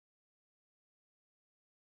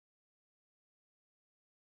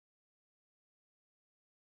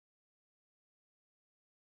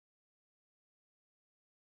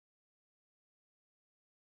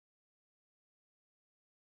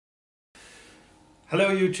Hello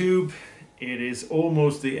YouTube, it is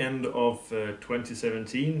almost the end of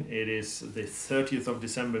 2017. It is the 30th of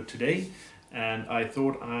December today, and I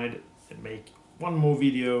thought I'd make one more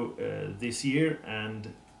video this year,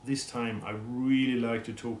 and this time I really like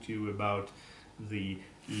to talk to you about the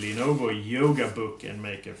Lenovo Yoga book and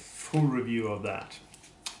make a full review of that.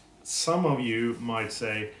 Some of you might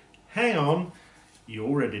say, hang on, you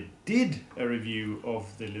already did a review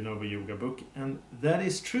of the Lenovo Yoga book, and that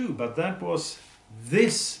is true, but that was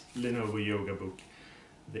this Lenovo Yoga book,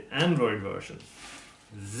 the Android version.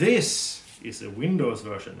 This is a Windows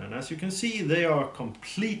version, and as you can see, they are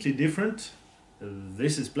completely different.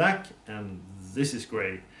 This is black and this is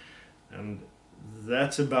gray, and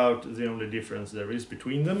that's about the only difference there is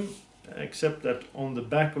between them, except that on the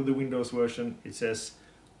back of the Windows version it says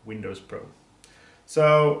Windows Pro.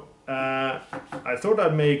 So I thought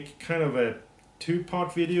I'd make kind of a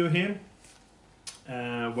two-part video here,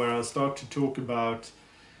 where I'll start to talk about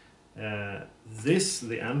the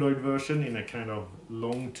Android version in a kind of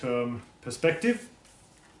long-term perspective,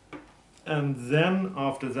 and then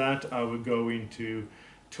after that I will go into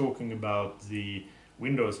talking about the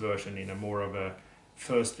Windows version in a more of a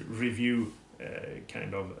first review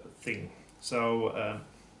kind of thing. So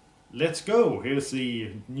let's go. Here's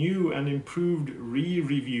the new and improved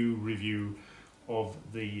review of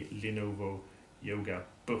the Lenovo Yoga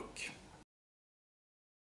book.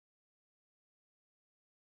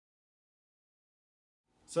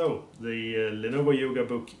 So, the Lenovo Yoga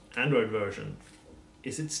book Android version,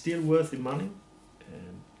 is it still worth the money?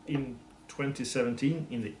 In 2017,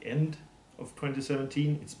 in the end of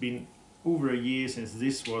 2017, it's been over a year since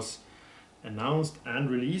this was announced and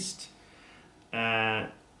released. Is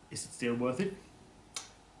it still worth it?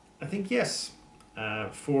 I think yes,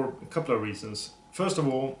 for a couple of reasons. First of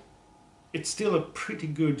all, it's still a pretty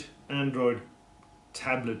good Android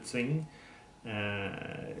tablet thing.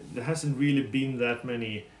 There hasn't really been that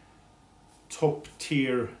many top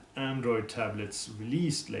tier Android tablets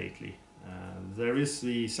released lately. There is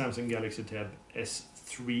the Samsung Galaxy Tab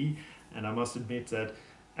S3, and I must admit that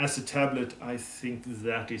as a tablet I think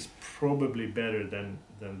that is probably better than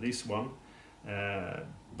this one.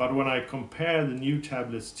 But when I compare the new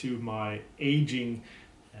tablets to my aging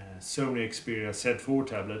Sony Xperia Z4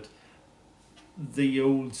 tablet, the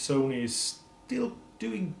old Sony is still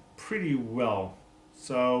doing pretty well,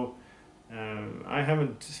 so I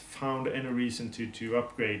haven't found any reason to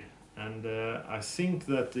upgrade, and I think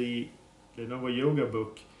that the Lenovo Yoga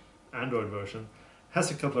book Android version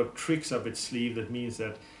has a couple of tricks up its sleeve that means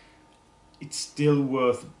that it's still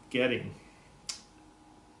worth getting.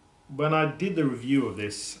 When I did the review of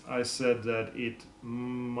this, I said that it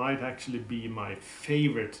might actually be my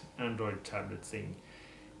favorite Android tablet thing.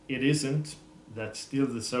 It isn't, that's still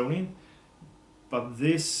the Sony, but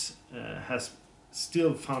this has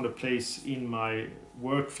still found a place in my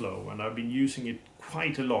workflow, and I've been using it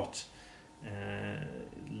quite a lot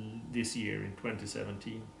this year in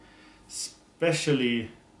 2017,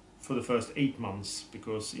 especially for the first 8 months,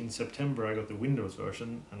 because in September I got the Windows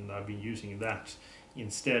version and I've been using that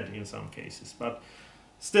instead in some cases. But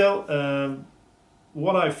still,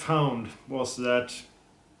 what I found was that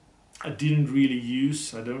I haven't really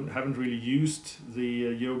used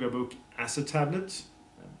the Yoga book as a tablet.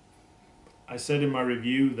 I said in my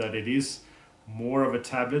review that it is more of a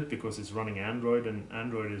tablet because it's running Android, and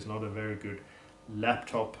Android is not a very good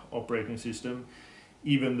laptop operating system,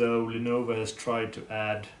 even though Lenovo has tried to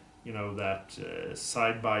add, you know, that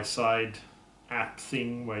side-by-side app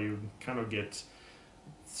thing where you kind of get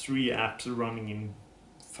 3 apps running in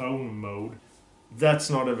phone mode. That's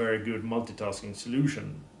not a very good multitasking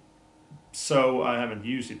solution, so I haven't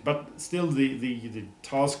used it. But still, the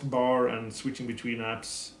taskbar and switching between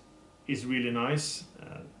apps is really nice.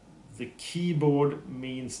 The keyboard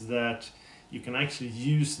means that you can actually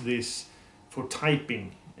use this for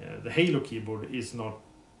typing. The Halo keyboard is not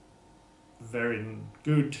very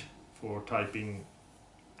good for typing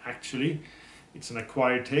actually. It's an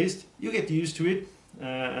acquired taste. You get used to it,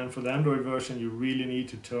 and for the Android version you really need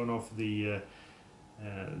to turn off the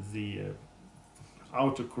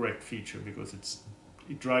autocorrect feature, because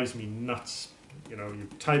it drives me nuts. You know, you're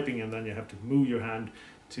typing and then you have to move your hand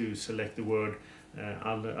to select the word,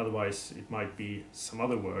 otherwise it might be some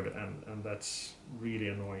other word, and that's really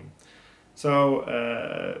annoying.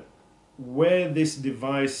 So where this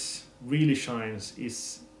device really shines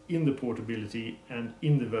is in the portability and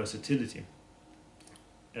in the versatility.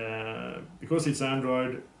 Because it's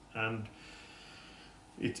Android and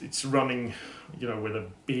it's running, you know, with a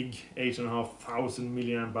big 8,500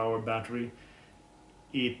 milliamp hour battery,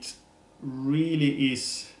 it really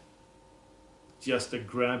is just a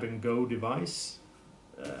grab and go device.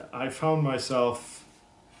 I found myself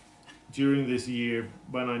during this year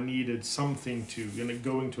when I needed something to,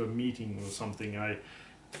 going to a meeting or something, I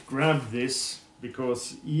grabbed this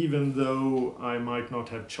because even though I might not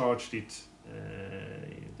have charged it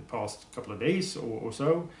the past couple of days or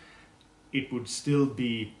so, it would still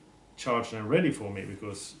be charged and ready for me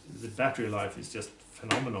because the battery life is just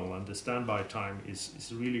phenomenal and the standby time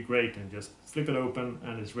is really great, and just flip it open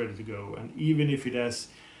and it's ready to go. And even if it is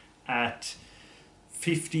at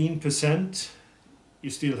 15%, you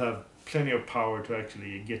still have plenty of power to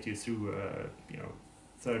actually get you through a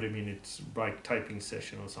 30 minutes bright typing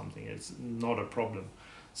session or something. It's not a problem.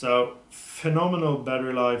 So phenomenal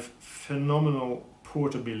battery life, phenomenal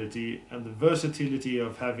portability, and the versatility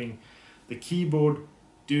of having the keyboard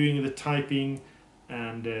doing the typing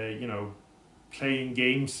and playing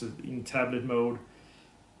games in tablet mode,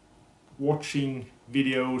 watching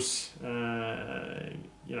videos.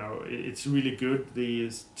 It's really good.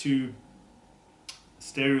 These two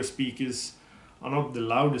stereo speakers are not the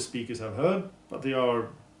loudest speakers I've heard, but they are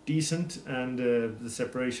decent, and the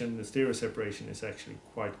stereo separation is actually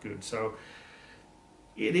quite good. So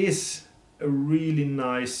it is a really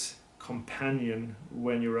nice companion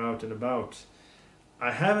when you're out and about. I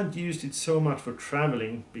haven't used it so much for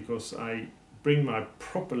traveling because I bring my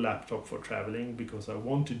proper laptop for traveling because I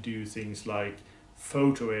want to do things like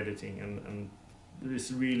photo editing, and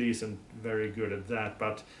this really isn't very good at that.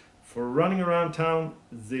 But for running around town,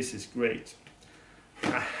 this is great.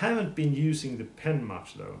 I haven't been using the pen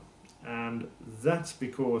much though, and that's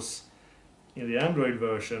because in the Android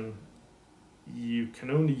version you can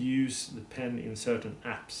only use the pen in certain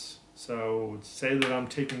apps. So say that I'm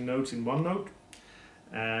taking notes in OneNote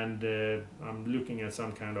and I'm looking at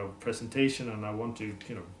some kind of presentation and I want to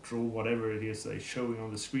draw whatever it is that's showing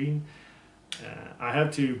on the screen. I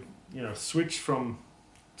have to switch from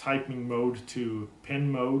typing mode to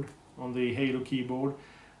pen mode on the Halo keyboard,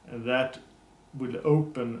 and that will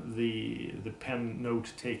open the pen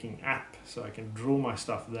note taking app so I can draw my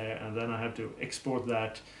stuff there, and then I have to export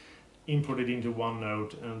that, import it into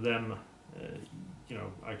OneNote, and then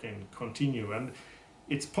I can continue. And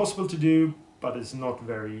it's possible to do, but it's not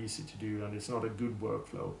very easy to do, and it's not a good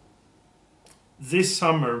workflow. This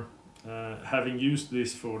summer, having used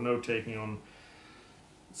this for note taking on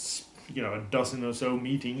a dozen or so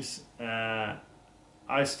meetings,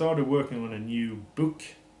 I started working on a new book,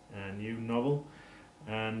 a new novel,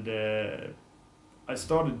 and I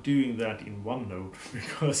started doing that in OneNote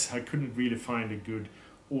because I couldn't really find a good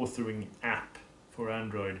authoring app for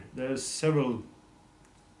Android. There's several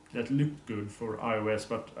that looked good for iOS,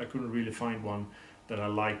 but I couldn't really find one that I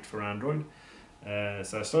liked for Android.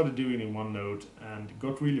 So I started doing it in OneNote and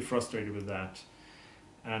got really frustrated with that.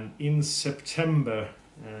 And in September,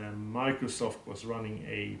 Microsoft was running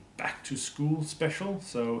a back to school special.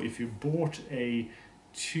 So if you bought a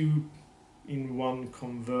 2-in-1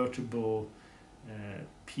 convertible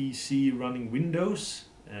PC running Windows,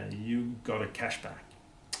 you got a cashback.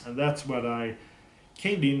 And that's when I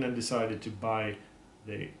came in and decided to buy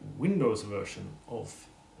the Windows version of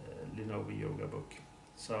Lenovo Yoga book.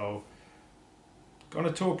 So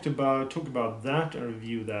gonna talk about that and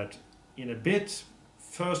review that in a bit.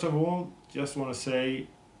 First of all, just want to say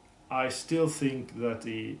I still think that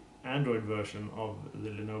the Android version of the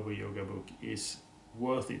Lenovo Yoga book is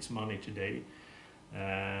worth its money today.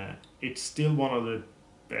 It's still one of the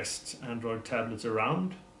best Android tablets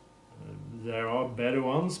around. There are better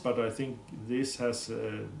ones, but I think this has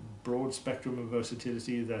a broad spectrum of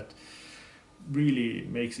versatility that really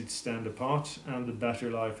makes it stand apart, and the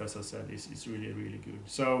battery life, as I said, is really, really good.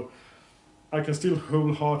 So I can still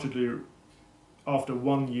wholeheartedly, after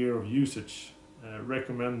 1 year of usage,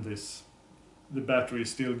 recommend this. The battery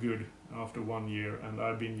is still good after 1 year, and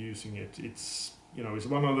I've been using it. It's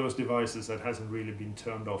one of those devices that hasn't really been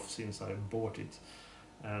turned off since I bought it,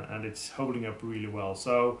 and it's holding up really well.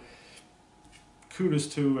 So kudos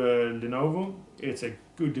to Lenovo. It's a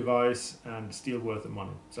good device and still worth the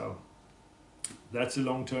money. So that's a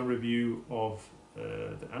long-term review of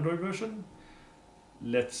the Android version.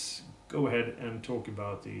 Let's go ahead and talk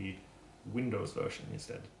about the Windows version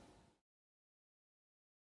instead.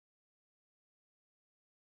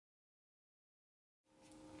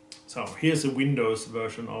 So here's a Windows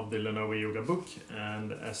version of the Lenovo Yoga book,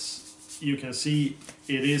 and as you can see,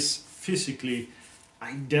 it is physically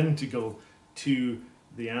identical to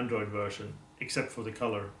the Android version except for the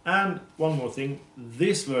color. And one more thing,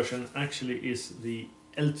 this version actually is the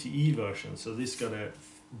LTE version, so this got a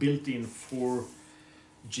built-in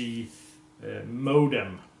 4G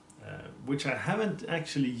modem, which I haven't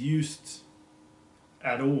actually used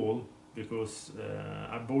at all because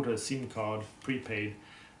I bought a SIM card prepaid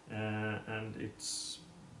and it's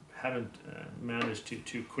haven't managed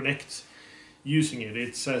to connect using it.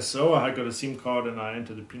 It says, oh, I got a SIM card, and I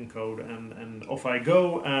enter the PIN code, and off I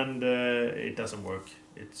go, and it doesn't work.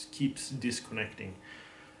 It keeps disconnecting.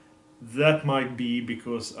 That might be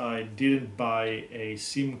because I didn't buy a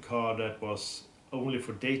SIM card that was only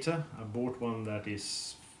for data. I bought one that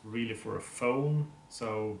is really for a phone,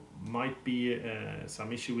 so might be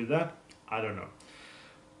some issue with that. I don't know.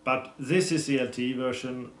 But this is the LTE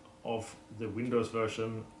version of the Windows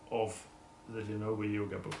version of the Lenovo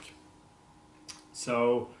Yoga book.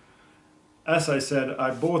 So, as I said,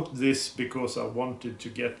 I bought this because I wanted to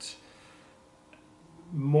get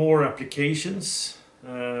more applications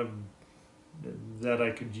that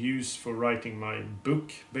I could use for writing my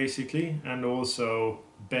book, basically, and also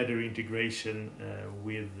better integration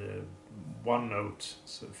with OneNote,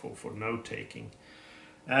 so for note taking.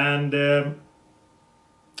 And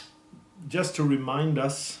just to remind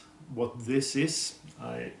us what this is,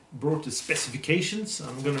 I brought the specifications.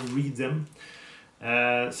 I'm going to read them.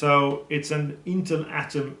 So it's an Intel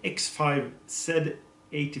Atom X5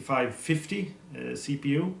 Z8550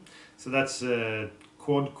 CPU. So that's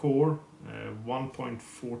quad core,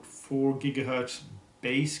 1.44 gigahertz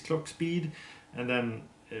base clock speed, and then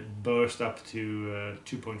burst up to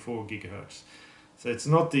 2.4 gigahertz. So it's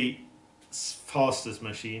not the fastest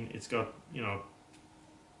machine. It's got,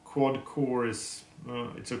 quad core is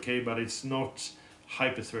it's okay, but it's not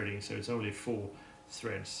hyper threading, so it's only 4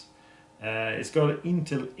 threads. It's got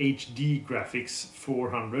Intel HD graphics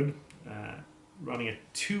 400 running at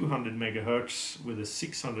 200 megahertz with a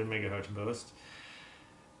 600 megahertz burst.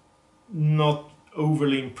 Not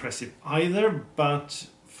overly impressive either, but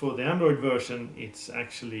for the Android version it's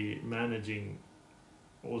actually managing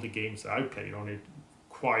all the games that I played on it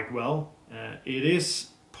quite well. It is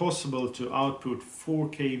possible to output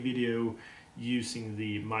 4K video using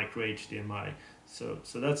the micro HDMI, so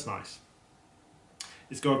that's nice.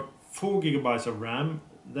 It's got 4 gigabytes of RAM.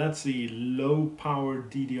 That's the low power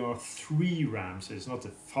DDR3 RAM, so it's not the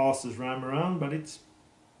fastest RAM around, but it's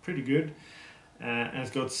pretty good. And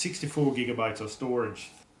it's got 64 gigabytes of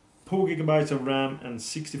storage. 4 gigabytes of RAM and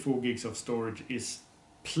 64 gigs of storage is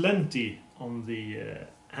plenty on the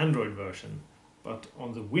Android version, but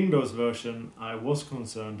on the Windows version I was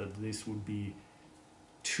concerned that this would be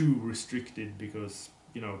too restricted, because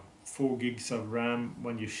 4 gigs of RAM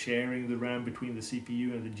when you're sharing the RAM between the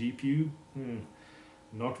CPU and the GPU,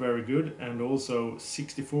 not very good. And also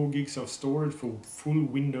 64 gigs of storage for full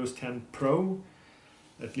Windows 10 Pro,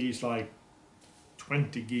 that leaves like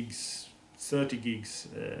 20 gigs, 30 gigs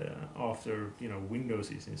after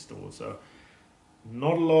Windows is installed. So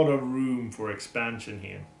not a lot of room for expansion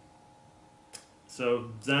here.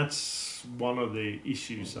 So that's one of the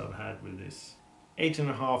issues I've had with this.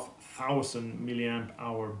 8,500 milliamp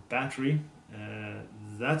hour battery.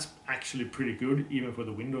 That's actually pretty good even for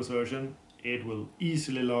the Windows version. It will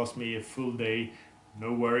easily last me a full day,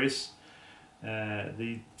 no worries.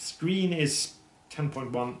 The screen is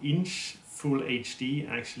 10.1 inch full HD.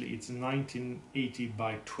 Actually it's 1980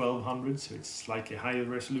 by 1200, so it's slightly higher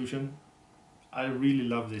resolution. I really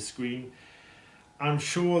love this screen. I'm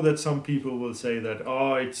sure that some people will say that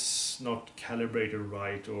it's not calibrated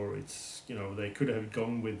right, or it's they could have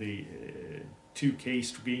gone with the 2K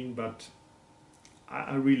screen, but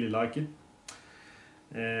I really like it.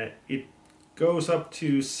 It goes up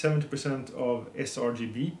to 70% of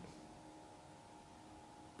sRGB.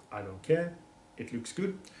 I don't care, it looks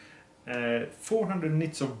good. 400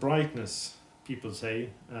 nits of brightness, people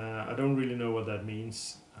say. I don't really know what that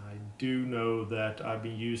means. I do know that I've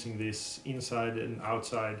been using this inside and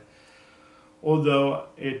outside, although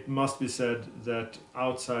it must be said that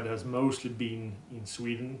outside has mostly been in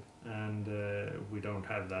Sweden, and we don't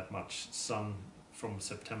have that much sun from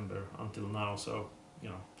September until now, so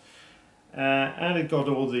and it got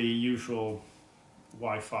all the usual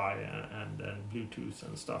Wi-Fi and Bluetooth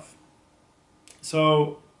and stuff.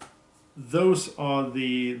 So those are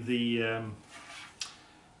the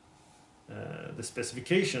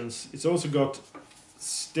specifications. It's also got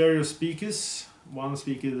stereo speakers, one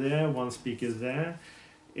speaker there, one speaker there.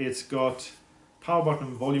 It's got power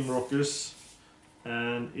button volume rockers,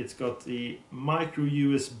 and it's got the micro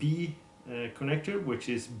USB connector, which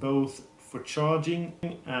is both for charging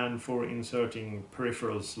and for inserting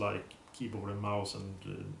peripherals like keyboard and mouse and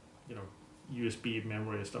USB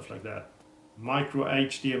memory and stuff like that. Micro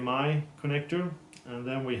HDMI connector, and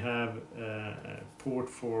then we have a port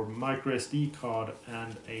for micro SD card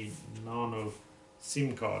and a nano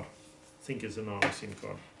SIM card. I think it's a nano SIM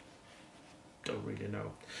card. don't really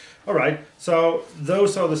know. All right, so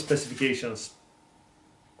those are the specifications.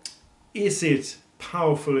 Is it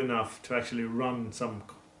powerful enough to actually run some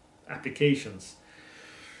applications?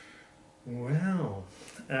 Well,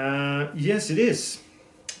 yes, it is.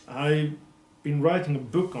 I've been writing a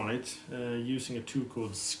book on it using a tool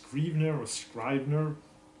called Scrivener,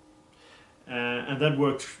 and that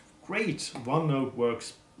works great. OneNote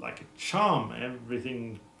works like a charm.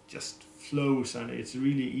 Everything just flows, and it's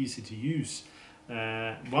really easy to use.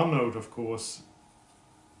 OneNote, of course,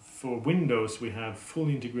 for Windows, we have full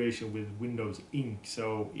integration with Windows Ink,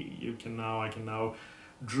 so I can now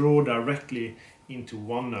draw directly into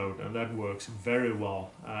OneNote, and that works very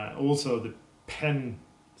well. Also, the pen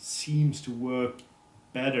seems to work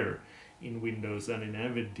better in Windows than it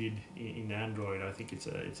ever did in Android. I think it's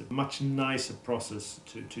a much nicer process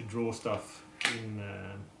to draw stuff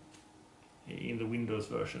in the Windows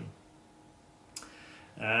version.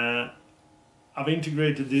 I've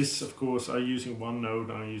integrated this, of course. I'm using OneNote,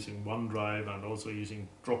 I'm using OneDrive, and also using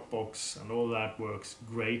Dropbox, and all that works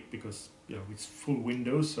great because it's full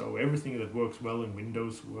Windows, so everything that works well in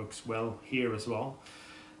Windows works well here as well.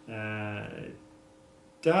 It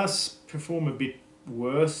does perform a bit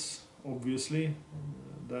worse, obviously,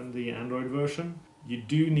 than the Android version. You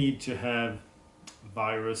do need to have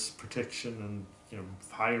virus protection and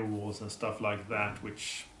firewalls and stuff like that,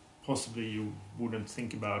 which possibly you wouldn't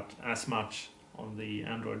think about as much on the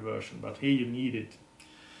Android version, but here you need it.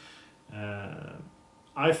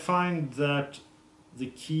 I find that the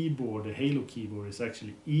keyboard, the Halo keyboard, is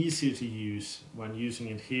actually easier to use when using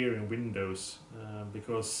it here in Windows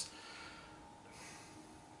because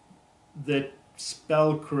the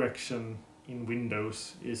spell correction in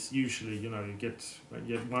Windows is usually, you get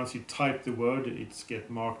once you type the word, it's get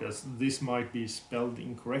marked as this might be spelled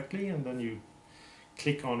incorrectly, and then you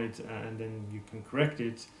click on it and then you can correct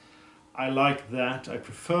it. I like that. I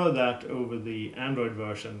prefer that over the Android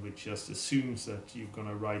version, which just assumes that you're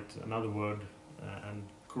gonna write another word and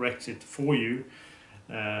corrects it for you.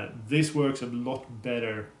 This works a lot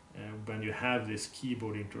better when you have this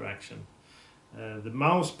keyboard interaction. The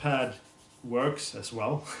mouse pad works as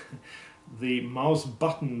well. The mouse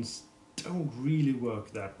buttons don't really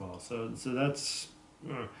work that well, so that's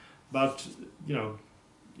but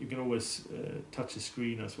you can always touch the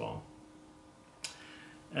screen as well.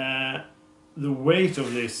 The weight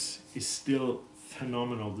of this is still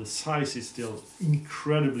phenomenal. The size is still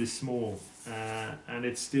incredibly small, and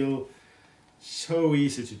it's still so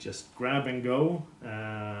easy to just grab and go.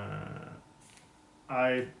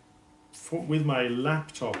 With my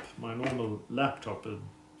laptop, my normal laptop, a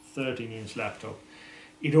 13-inch laptop,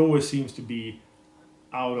 it always seems to be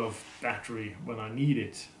out of battery when I need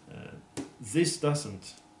it. This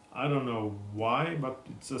doesn't. I don't know why, but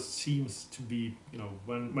it just seems to be,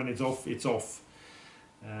 when it's off, it's off.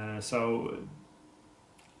 So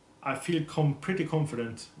I feel pretty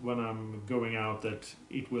confident when I'm going out that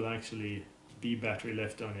it will actually be battery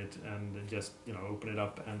left on it, and just open it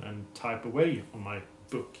up and type away on my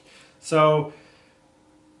book. So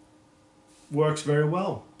works very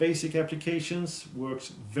well. Basic applications works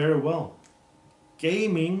very well.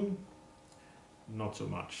 Gaming, not so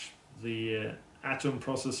much. The Atom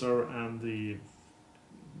processor and the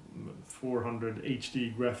 400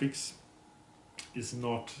 HD graphics is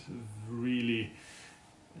not really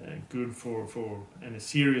good for any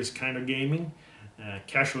serious kind of gaming.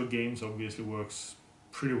 Casual games obviously works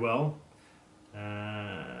pretty well.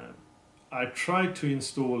 I tried to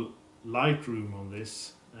install Lightroom on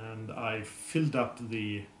this, and I filled up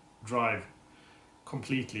the drive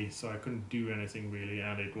completely, so I couldn't do anything really,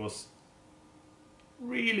 and it was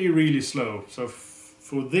really slow. So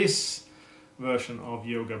for this version of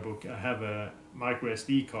Yoga Book, I have a micro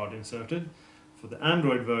SD card inserted. For the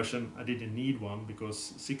Android version, I didn't need one because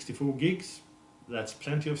 64 gigs, that's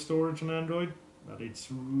plenty of storage on Android, but it's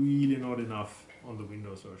really not enough on the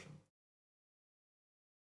Windows version.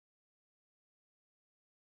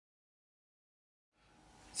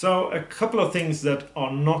 So a couple of things that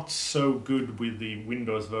are not so good with the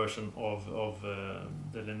Windows version of the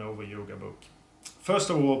Lenovo Yoga Book. First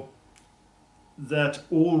of all, that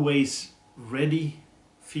always ready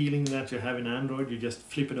feeling that you have in Android, you just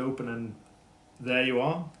flip it open and there you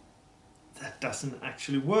are. That doesn't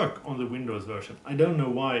actually work on the Windows version. I don't know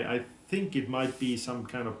why. I think it might be some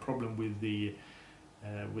kind of problem with the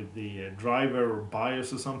driver or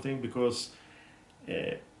BIOS or something, because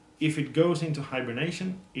if it goes into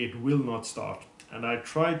hibernation, it will not start. And I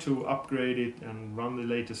tried to upgrade it and run the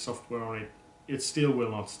latest software on it. It still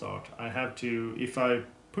will not start. I have to, if I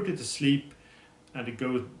put it to sleep and it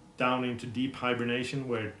goes down into deep hibernation,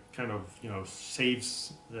 where it kind of, you know,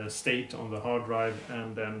 saves the state on the hard drive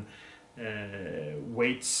and then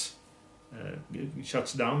waits, it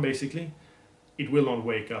shuts down basically, it will not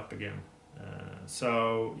wake up again.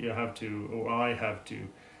 So you have to, or I have to,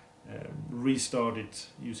 restart it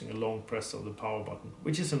using a long press of the power button,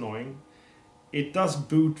 which is annoying. It does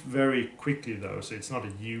boot very quickly though, so it's not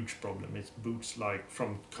a huge problem. It boots like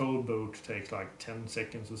from cold boot takes like 10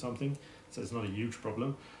 seconds or something, so it's not a huge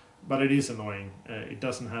problem. But it is annoying. It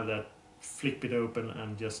doesn't have that flip it open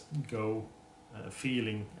and just go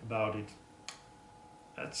feeling about it.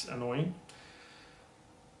 That's annoying.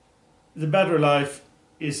 The battery life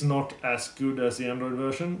is not as good as the Android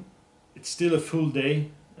version. It's still a full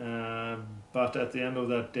day, but at the end of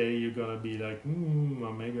that day you're gonna be like,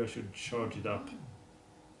 well, maybe I should charge it up.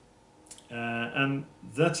 And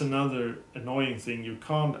that's another annoying thing. You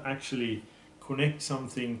can't actually connect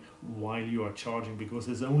something while you are charging because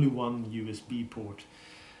there's only one USB port.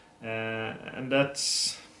 And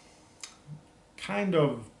that's kind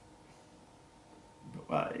of,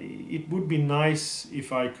 it would be nice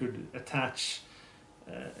if I could attach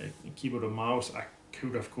a keyboard or mouse. I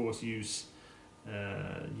could of course use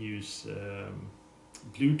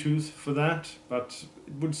Bluetooth for that, but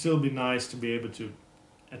it would still be nice to be able to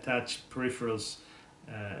attach peripherals.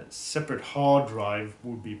 Separate hard drive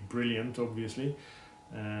would be brilliant, obviously,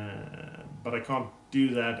 but I can't do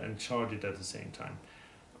that and charge it at the same time.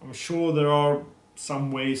 I'm sure there are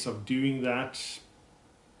some ways of doing that,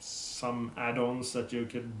 some add-ons that you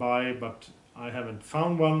could buy, but I haven't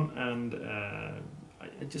found one, and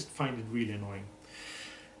I just find it really annoying.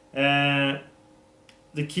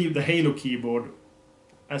 The Halo keyboard,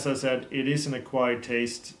 as I said, it is an acquired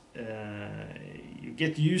taste. You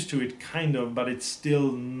get used to it kind of, but it's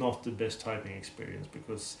still not the best typing experience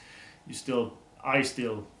because I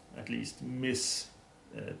still at least miss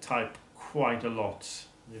type quite a lot.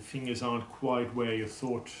 The fingers aren't quite where you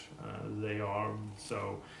thought they are.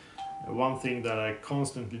 So one thing that I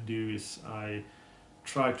constantly do is I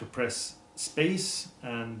try to press space,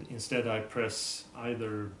 and instead I press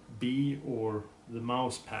either B or the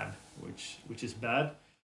mouse pad, which is bad.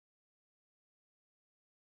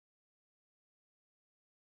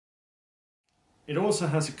 It also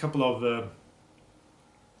has a couple of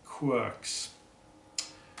quirks.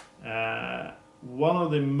 One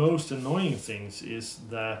of the most annoying things is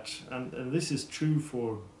that, and this is true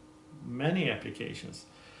for many applications,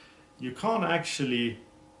 you can't actually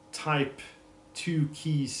type two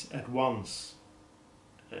keys at once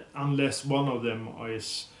unless one of them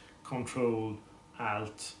is Control,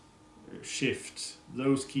 Alt, Shift.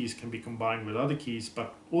 Those keys can be combined with other keys,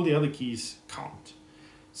 but all the other keys can't.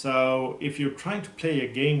 So if you're trying to play a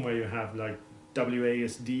game where you have like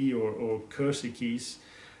WASD or cursor keys,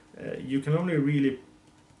 you can only really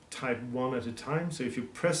type one at a time. So if you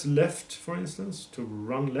press left, for instance, to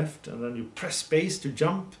run left, and then you press space to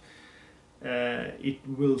jump, it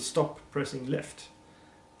will stop pressing left,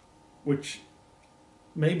 which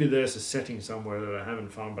maybe there's a setting somewhere that I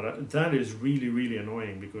haven't found, but that is really, really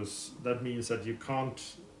annoying, because that means that you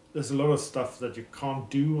can't, there's a lot of stuff that you can't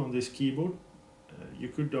do on this keyboard. You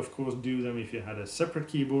could of course do them if you had a separate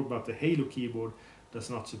keyboard, but the Halo keyboard does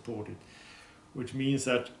not support it, which means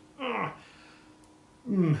that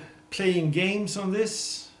playing games on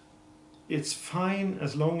this, it's fine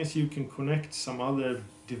as long as you can connect some other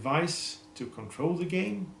device to control the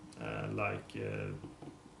game, like a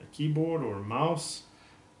keyboard or a mouse,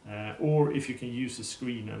 or if you can use a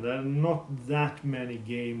screen. And there are not that many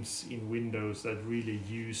games in Windows that really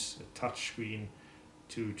use a touch screen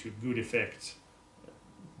to good effect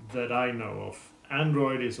that I know of.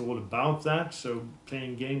 Android is all about that, so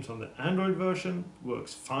playing games on the Android version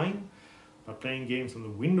works fine, but playing games on the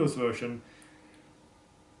Windows version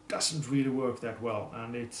doesn't really work that well,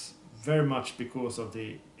 and it's very much because of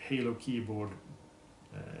the Halo keyboard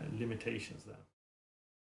limitations there.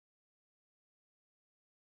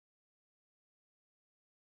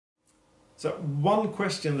 So one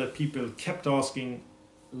question that people kept asking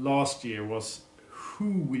last year was,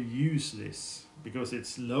 who will use this? Because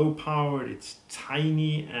it's low powered, it's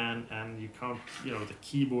tiny, and you can't, the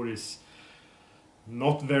keyboard is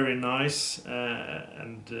not very nice,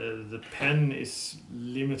 and the pen is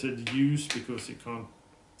limited use because you can't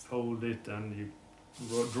fold it, and you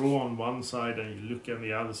draw on one side and you look on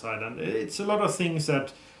the other side, and it's a lot of things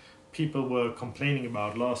that people were complaining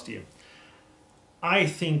about last year. I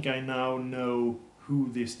think I now know who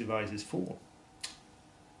this device is for.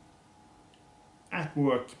 At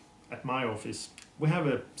work, at my office, we have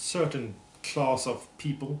a certain class of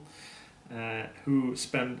people who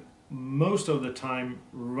spend most of the time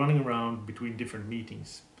running around between different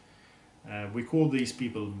meetings. We call these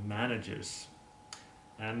people managers,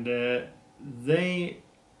 and they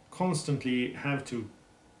constantly have to,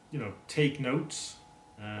 take notes,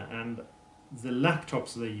 and the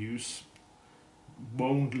laptops they use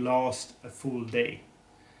won't last a full day,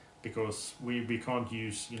 because we can't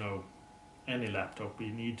use any laptop. We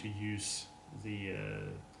need to use the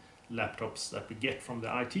laptops that we get from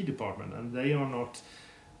the IT department, and they are not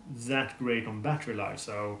that great on battery life,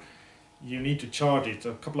 so you need to charge it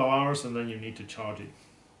a couple of hours and then you need to charge it.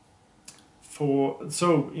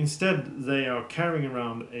 So instead they are carrying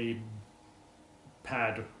around a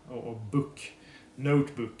pad or book,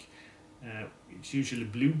 notebook. It's usually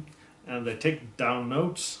blue, and they take down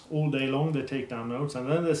notes all day long. They take down notes, and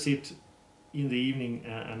then they sit in the evening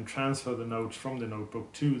and transfer the notes from the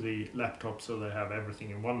notebook to the laptop, so they have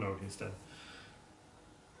everything in OneNote instead.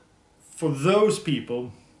 For those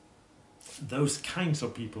people, those kinds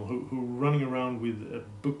of people who are running around with a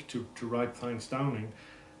book to write things down in,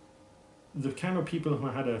 the kind of people who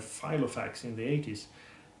had a filofax in the 80s,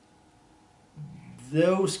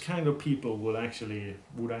 those kind of people would actually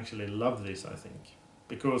love this, I think,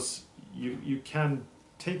 because you can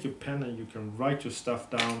take your pen and you can write your stuff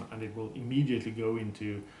down, and it will immediately go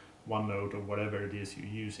into OneNote or whatever it is you're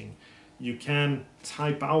using. You can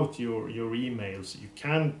type out your emails. You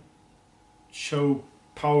can show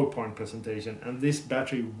PowerPoint presentation, and this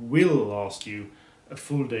battery will last you a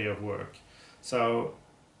full day of work. So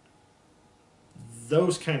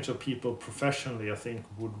those kinds of people professionally, I think,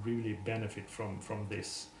 would really benefit from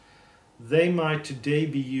this. They might today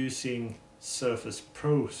be using Surface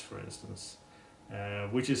Pros, for instance,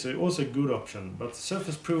 which is also a good option, but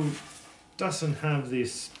Surface Pro doesn't have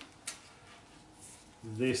this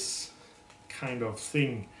kind of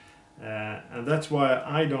thing, and that's why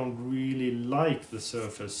I don't really like the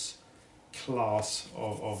Surface class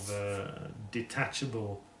of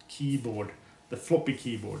detachable keyboard, the floppy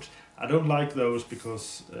keyboards. I don't like those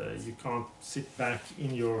because you can't sit back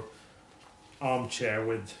in your armchair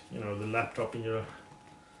with the laptop in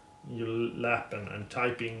your lap and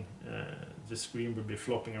typing. The screen will be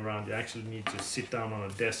flopping around. You actually need to sit down on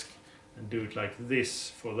a desk and do it like this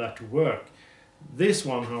for that to work. This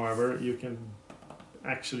one, however, you can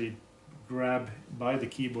actually grab by the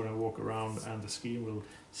keyboard and walk around, and the screen will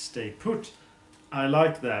stay put. I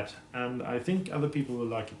like that, and I think other people will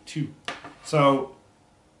like it too. So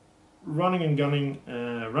running and gunning,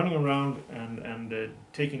 running around and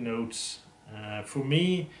taking notes. For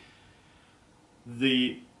me,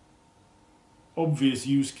 the obvious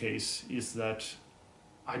use case is that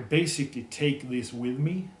I basically take this with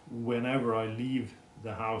me whenever I leave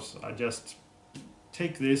the house. I just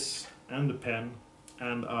take this and the pen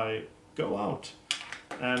and I go out.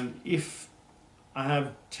 And if I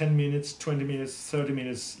have 10 minutes, 20 minutes, 30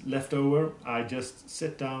 minutes left over, I just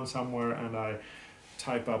sit down somewhere and I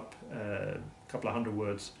type up a couple of hundred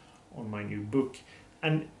words on my new book.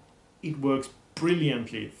 And it works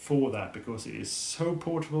brilliantly for that, because it is so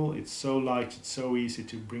portable, it's so light, it's so easy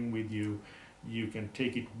to bring with you. You can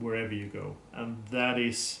take it wherever you go, and that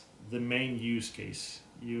is the main use case.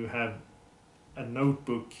 You have a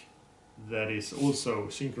notebook that is also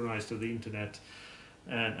synchronized to the internet,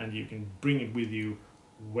 and you can bring it with you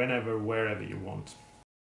whenever, wherever you want.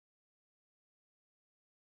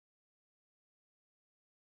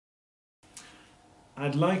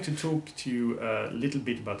 I'd like to talk to you a little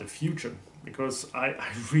bit about the future, because I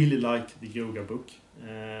really like the Yoga book.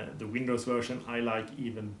 The Windows version I like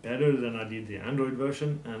even better than I did the Android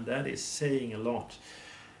version, and that is saying a lot.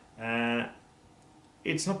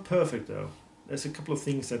 It's not perfect though. There's a couple of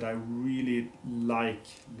things that I really like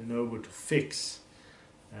Lenovo to fix.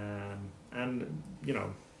 And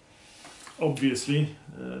obviously,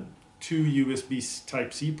 two USB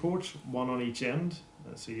Type-C ports, one on each end,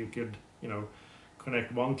 so you could,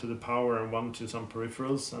 connect one to the power and one to some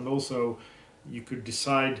peripherals, and also you could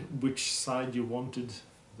decide which side you wanted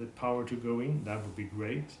the power to go in. That would be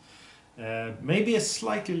great. Maybe a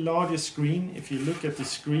slightly larger screen. If you look at the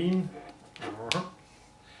screen,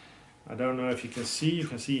 I don't know if you can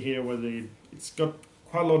see here where it's got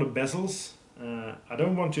quite a lot of bezels. I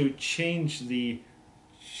don't want to change the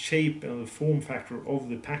shape and the form factor of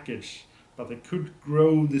the package, but I could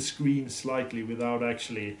grow the screen slightly without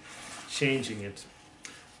actually changing it.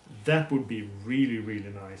 That would be really,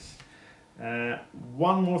 really nice.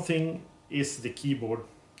 One more thing is the keyboard.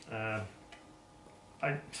 The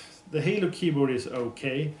Halo keyboard is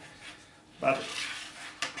okay, but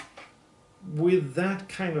with that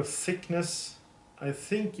kind of thickness, I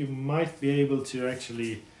think you might be able to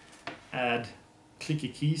actually add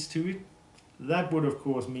clicky keys to it. That would of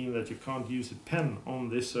course mean that you can't use a pen on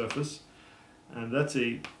this surface, and that's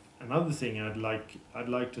a another thing I'd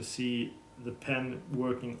like to see the pen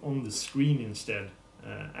working on the screen instead.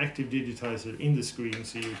 Active digitizer in the screen,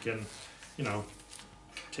 so you can, you know,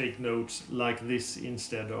 take notes like this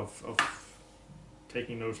instead of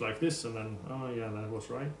taking notes like this and then, oh yeah, that was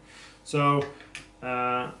right. So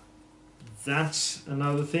that's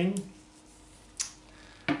another thing.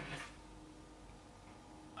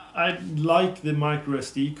 I like the micro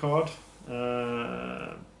SD card.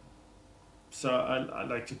 So I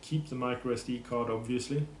like to keep the micro SD card,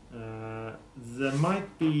 obviously. There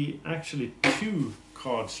might be actually 2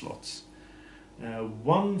 card slots.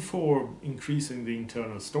 One for increasing the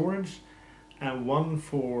internal storage, and one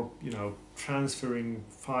for, you know, transferring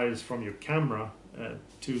files from your camera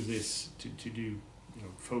to this to do, you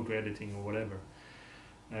know, photo editing or whatever.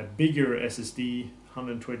 Bigger SSD,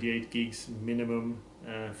 128 gigs minimum.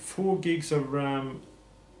 4 gigs of RAM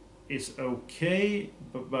is okay,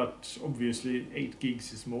 but obviously 8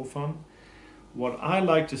 gigs is more fun. What I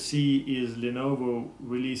like to see is Lenovo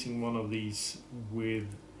releasing one of these with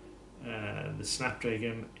the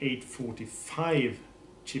Snapdragon 845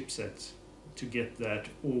 chipset to get that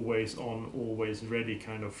always on, always ready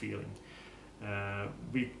kind of feeling.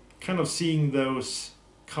 We kind of seeing those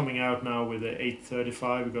coming out now with the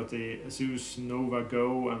 835. We got the Asus Nova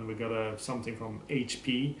Go, and we got something from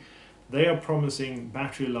HP. They are promising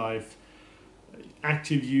battery life,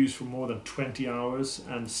 active use for more than 20 hours,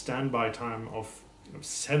 and standby time of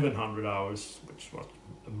 700 hours, which is what,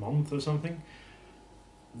 a month or something.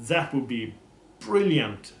 That would be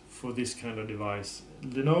brilliant for this kind of device.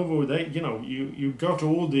 Lenovo, they, you know, you got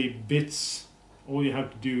all the bits. All you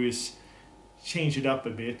have to do is change it up a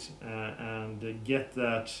bit and get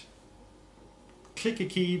that clicker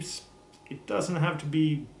keys. It doesn't have to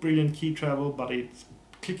be brilliant key travel, but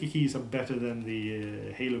clicker keys are better than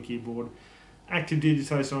the Halo keyboard. Active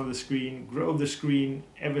digitizer on the screen, grow the screen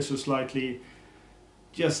ever so slightly,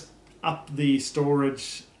 just up the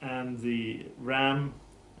storage and the RAM,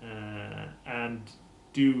 and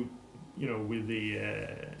do, you know, with the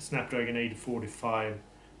Snapdragon 845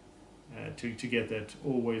 to get that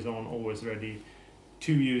always on, always ready.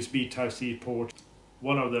 2 USB Type-C ports,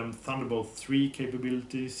 one of them Thunderbolt 3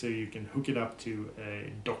 capabilities, so you can hook it up to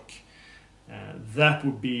a dock. That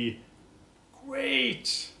would be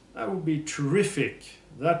great. That would be terrific.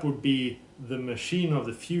 That would be the machine of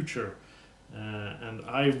the future, and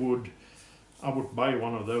I would buy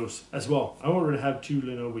one of those as well. I already have 2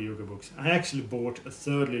 Lenovo Yoga books. I actually bought a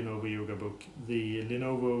 3rd Lenovo Yoga book, the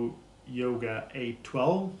Lenovo Yoga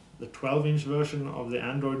 812, the 12-inch version of the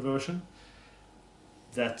Android version.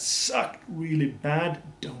 That sucked really bad.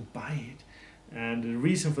 Don't buy it. And the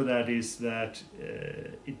reason for that is that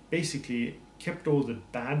it basically kept all the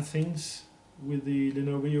bad things with the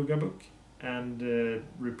Lenovo Yoga book and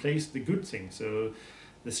replaced the good things. So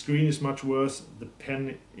the screen is much worse, the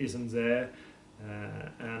pen isn't there,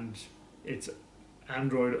 and it's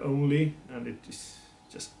Android only, and it is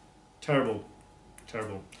just terrible.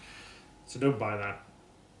 So don't buy that.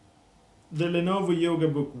 The Lenovo Yoga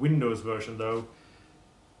Book Windows version, though,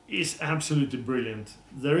 is absolutely brilliant.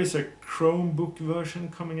 There is a Chromebook version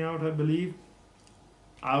coming out, I believe.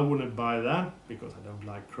 I wouldn't buy that because I don't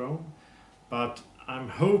like Chrome, but I'm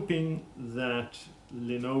hoping that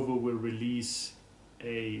Lenovo will release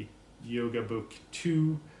a Yoga Book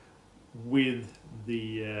 2 with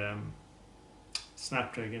the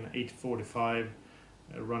Snapdragon 845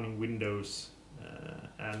 running Windows,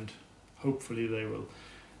 and hopefully they will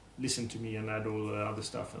listen to me and add all the other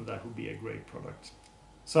stuff, and that would be a great product.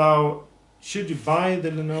 So, should you buy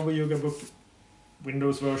the Lenovo Yoga Book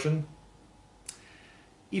Windows version?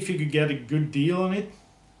 If you could get a good deal on it,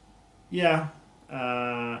 yeah.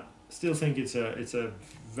 Still think it's a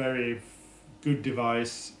very good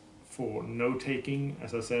device for note-taking.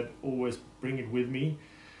 As I said, always bring it with me.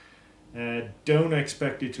 Don't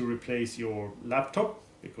expect it to replace your laptop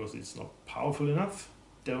because it's not powerful enough.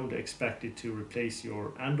 Don't expect it to replace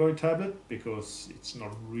your Android tablet because it's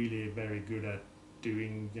not really very good at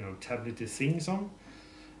doing, you know, tablety things on.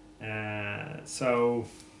 So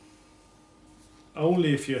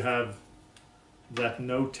only if you have that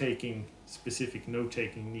specific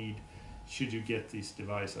note-taking need should you get this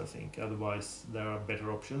device, I think. Otherwise there are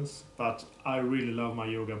better options. But I really love my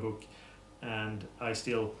Yoga book, and I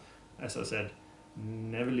still, as I said,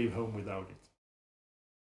 never leave home without it.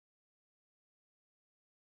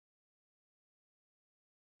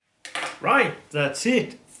 Right, that's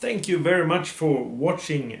it. Thank you very much for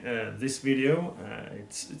watching this video.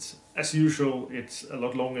 It's as usual, it's a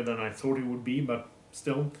lot longer than I thought it would be, but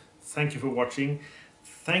still, thank you for watching.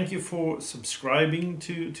 Thank you for subscribing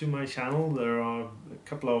to my channel. There are a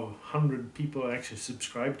couple of hundred people actually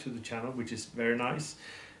subscribe to the channel, which is very nice.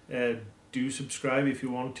 Do subscribe if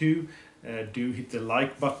you want to. Do hit the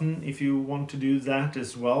like button if you want to do that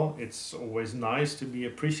as well. It's always nice to be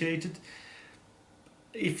appreciated.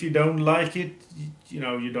 If you don't like it, you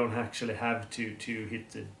know, you don't actually have to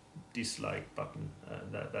hit the dislike button.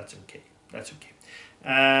 That's okay. That's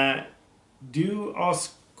okay. Do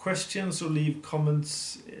ask questions or leave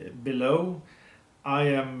comments below. I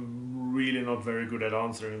am really not very good at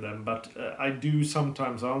answering them, but I do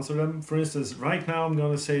sometimes answer them. For instance, right now I'm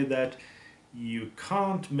going to say that you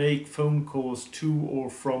can't make phone calls to or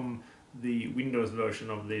from the Windows version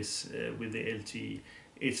of this with the LTE.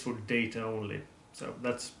 It's for data only. So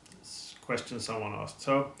that's a question someone asked.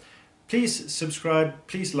 So please subscribe,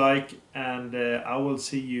 please like, and I will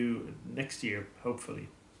see you next year, hopefully.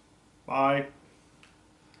 Bye.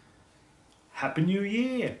 Happy New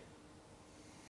Year!